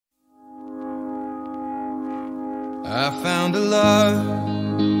I found a love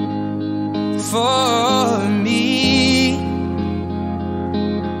for me.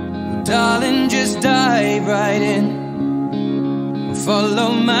 Well, darling, just dive right in,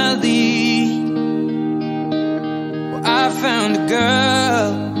 follow my lead. Well, I found a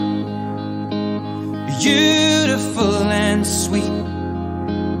girl, beautiful and sweet.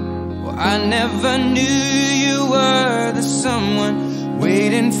 Well, I never knew you were the someone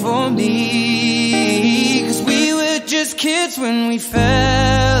waiting for me. 'Cause we were just kids when we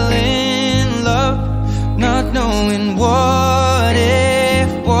fell in love, not knowing what it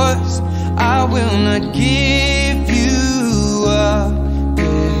was. I will not give you up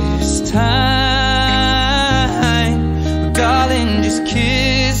this time. Oh, darling, just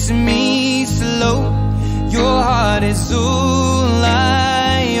kiss me slow. Your heart is all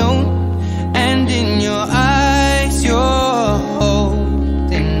I own, and in your eyes you're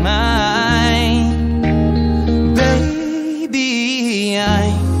holding mine. Baby,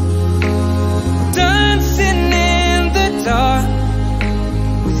 I'm dancing in the dark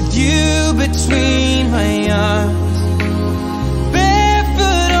with you between my arms,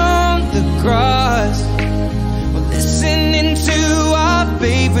 barefoot on the grass. We're listening to our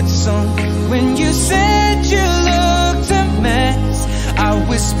favorite song. When you said you looked a mess, I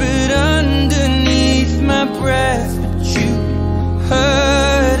whispered underneath my breath, but you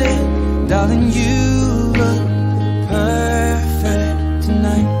heard it. Darling, you look perfect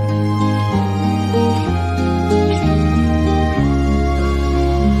tonight.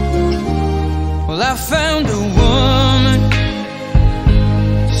 Well, I found a woman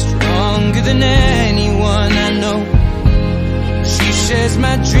stronger than anyone I know. She shares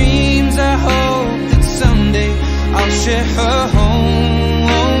my dreams. I hope that someday I'll share her home.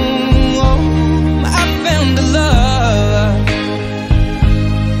 I found a love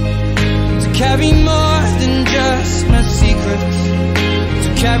to carry more than just my secrets, to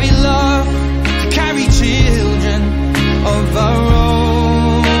carry love, to carry children of our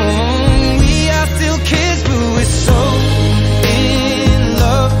own. We are still kids, but we're so in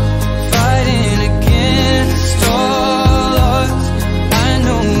love, fighting against all odds. I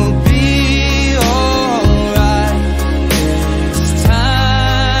know we'll be alright this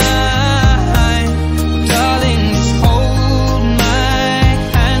time. Darling, just hold my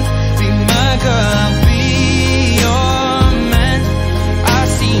hand, be my girl, I'll be your man. I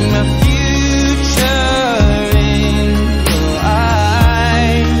see my future in your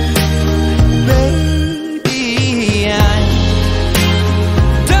eyes. Baby, I'm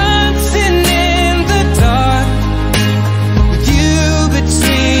dancing in the dark with you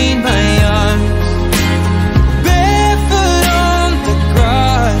between my arms, barefoot on the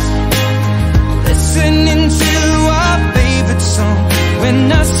grass, listening to our favorite song. When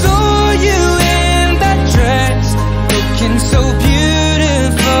I saw you in that dress, looking so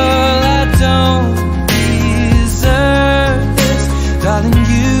beautiful, I don't deserve this. Darling,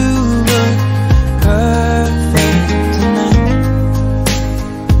 you look perfect tonight.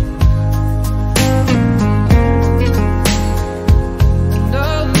 No,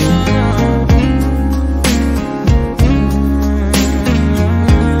 no,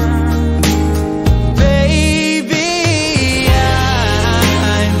 baby,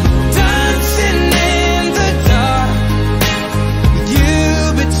 I'm dancing in the dark with you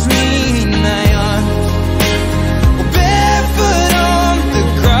between my arms, barefoot on the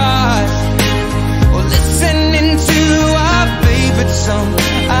grass, or listening to our favorite song.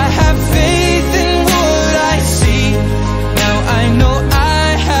 I have faith in what I see. Now I know I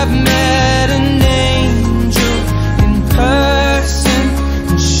have met an angel in person,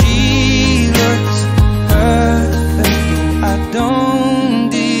 and she looks perfect. I don't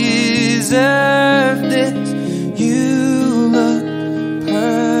deserve this. You look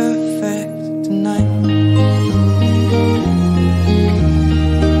perfect tonight.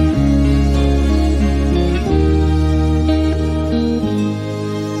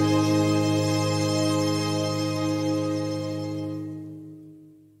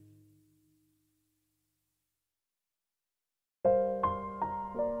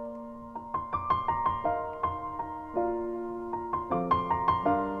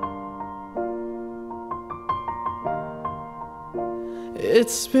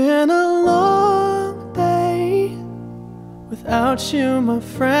 It's been a long day without you, my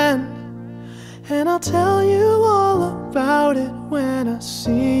friend, and I'll tell you all about it when I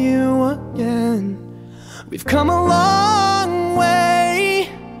see you again. We've come a long way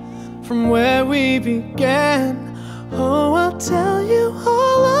from where we began. Oh, I'll tell you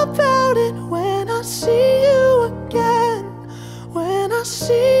all about it when I see you again. When I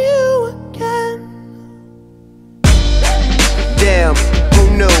see you again. Damn,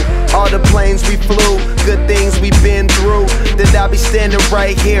 who knew? All the planes we flew, good things we've been through. That I'll be standing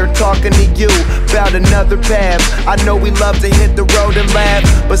right here talking to you about another path. I know we love to hit the road and laugh,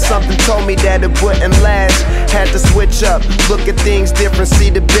 but something told me that it wouldn't last. Had to switch up, look at things different, see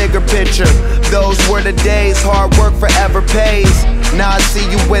the bigger picture. Those were the days, hard work forever pays. Now I see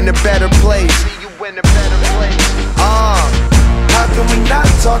you in a better place. How can we not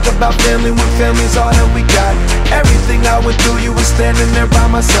talk about family when family's all that we got? Everything I went through, you were standing there by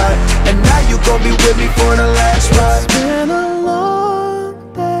my side, and now you gon' be with me for the last ride. It's been a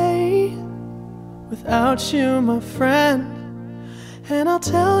long day without you, my friend, and I'll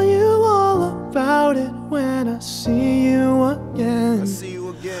tell you all about it when I see you again.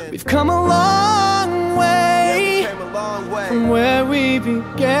 We've come a long way, from where we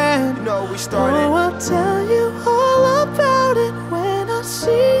began. You know, we started. Oh, I'll tell you all about it when I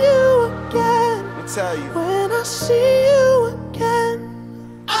see you again. Let me tell you. When I see you again.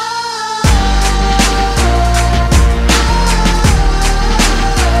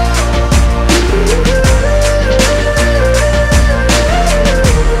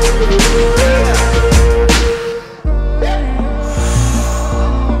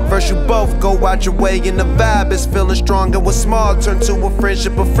 First you both go out your way and the vibe is feeling strong, and what's small turn to a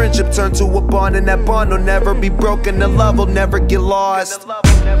friendship turn to a bond, and that bond will never be broken, the love will never get lost.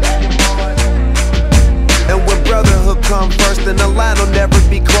 And when brotherhood come first, then the line will never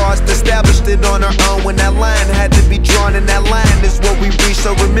be crossed. Established it on our own when that line had to be drawn, and that line is what we reach,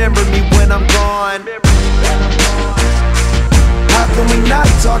 so remember me when I'm gone. How can we not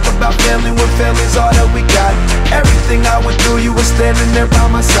talk about family when family's all that we got? Everything I went through, you were standing there by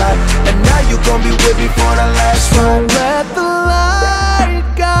my side, and now you gon' be with me for the last ride. Don't let the light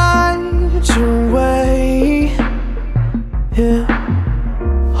guide your way. Yeah.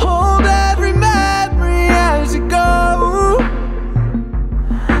 Hold every memory as you go,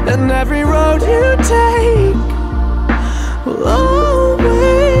 and every road you take will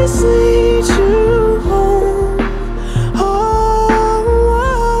always lead you home.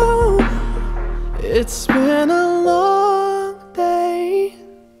 It's been a long day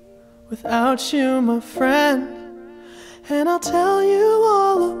without you, my friend, and I'll tell you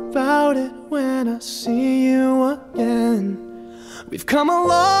all about it when I see you again. We've come a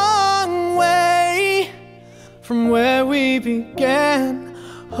long way from where we began.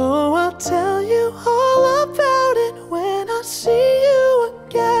 Oh, I'll tell you all about it when I see you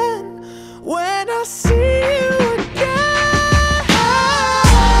again. When I see you again.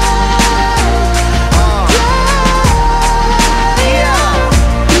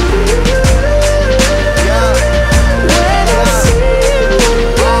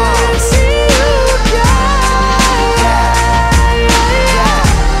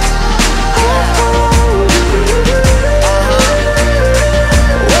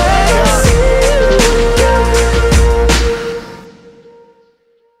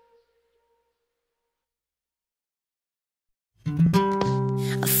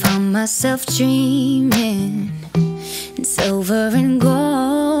 Myself dreaming in silver and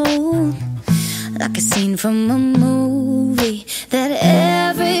gold, like a scene from a movie that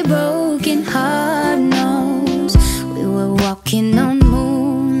every broken heart knows. We were walking on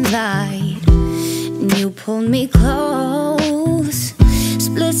moonlight and you pulled me close.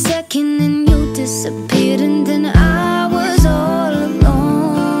 Split second and you disappeared, and then I was all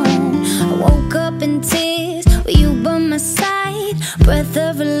alone. I woke up in tears with you by my side, breath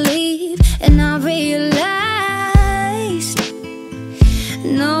of relief, and I realized,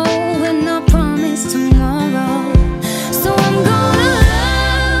 no, we're not promised tomorrow. So I'm gonna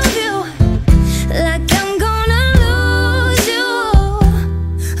love you like I'm gonna lose you.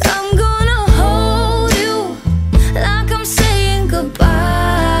 I'm gonna hold you like I'm saying goodbye.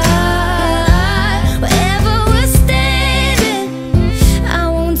 Wherever we're standing, I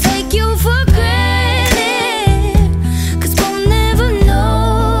won't take you for granted, 'cause we'll never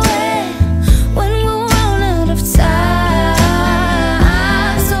know it when we'll run out of time.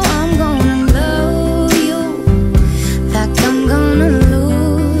 So I'm gonna love you like I'm gonna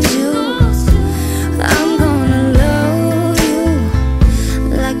lose you. I'm gonna love you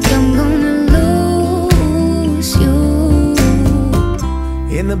like I'm gonna lose you.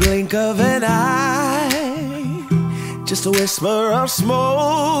 In the blink of an eye, just a whisper of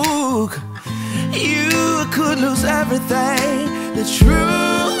smoke, you could lose everything. The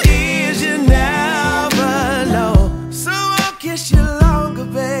truth is you never know. So I'll kiss you longer,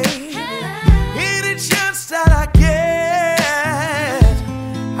 babe. Any chance that I get,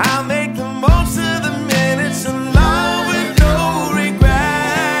 I'll make the most of the minutes alone with no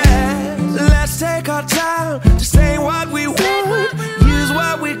regrets. Let's take our time to say what we want.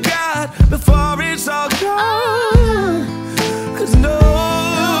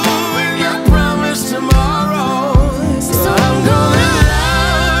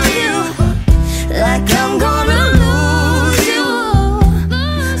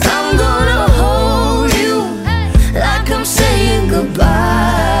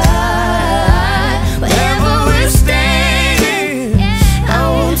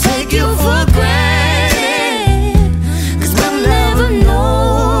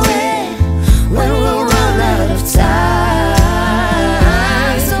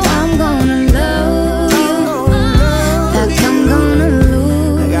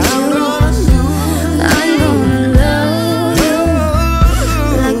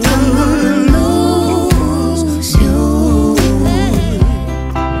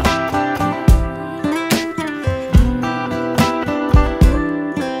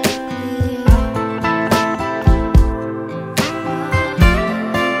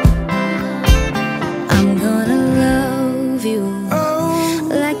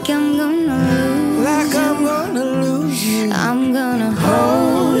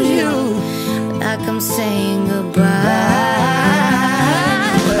 saying goodbye.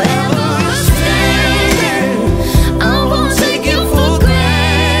 Wherever we're standing, I won't take you for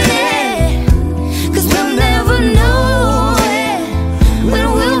granted, 'cause we'll never know when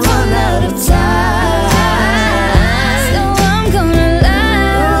we'll run out of time. So I'm gonna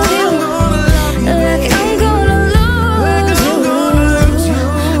love you like I'm gonna lose you.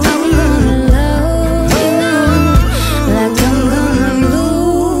 I'm gonna love you like I'm gonna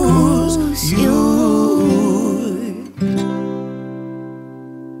lose you.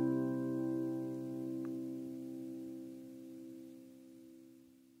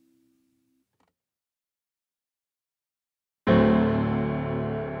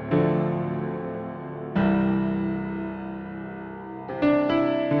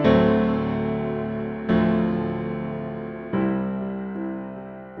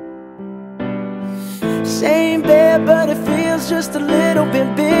 Same bed, but it feels just a little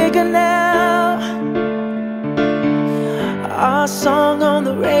bit bigger now. Our song on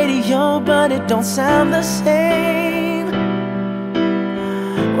the radio, but it don't sound the same.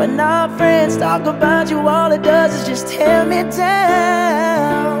 When our friends talk about you, all it does is just tear me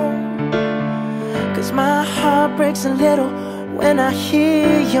down. 'Cause my heart breaks a little when I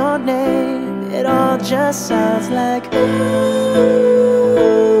hear your name. It all just sounds like ooh.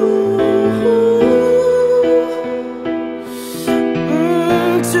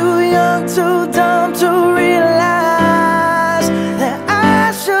 Too young, too dumb to realize that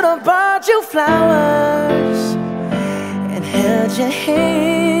I should have bought you flowers and held your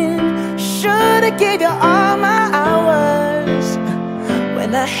hand. Should have gave you all my hours when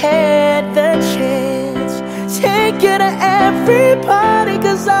I had the chance. Take you to every party,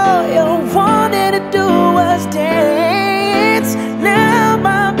 'cause all you wanted to do was dance. Now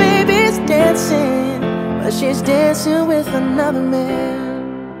my baby's dancing, but she's dancing with another man.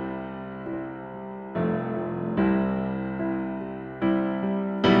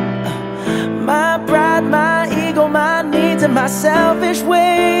 My pride, my ego, my needs, and my selfish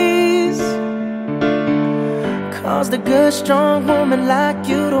ways caused a good, strong woman like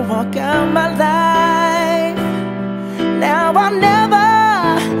you to walk out my life. Now I'll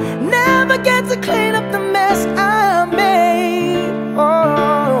never get to clean up the mess I made.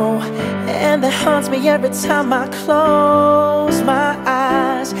 Oh, and that haunts me every time I close my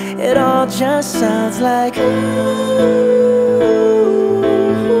eyes. It all just sounds like ooh.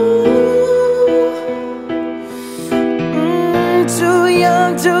 Too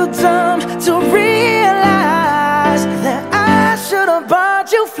young, too dumb to realize that I should have bought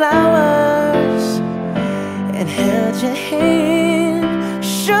you flowers and held your hand.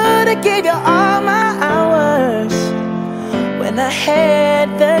 Should have gave you all my hours when I had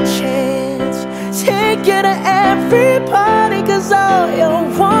the chance. Take you to every party, 'cause all you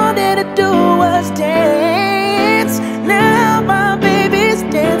wanted to do was dance. Now my baby's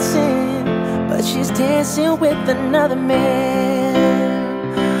dancing, but she's dancing with another man.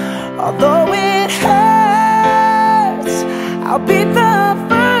 Although it hurts, I'll be the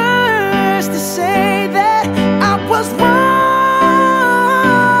first to say that I was wrong.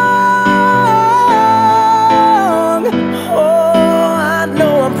 Oh, I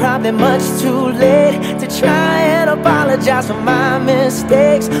know I'm probably much too late to try and apologize for my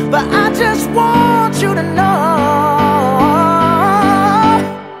mistakes, but I just want you to know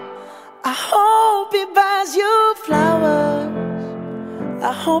I hope he buys you flowers.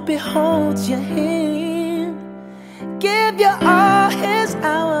 I hope he holds your hand, give you all his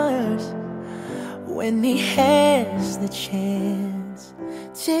hours when he has the chance.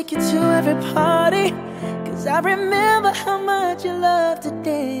 Take you to every party, 'cause I remember how much you love to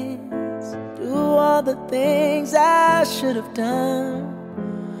dance. Do all the things I should have done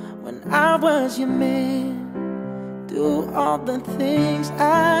when I was your man. Do all the things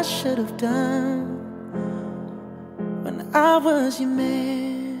I should have done when I was your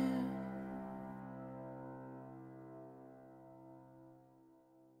man.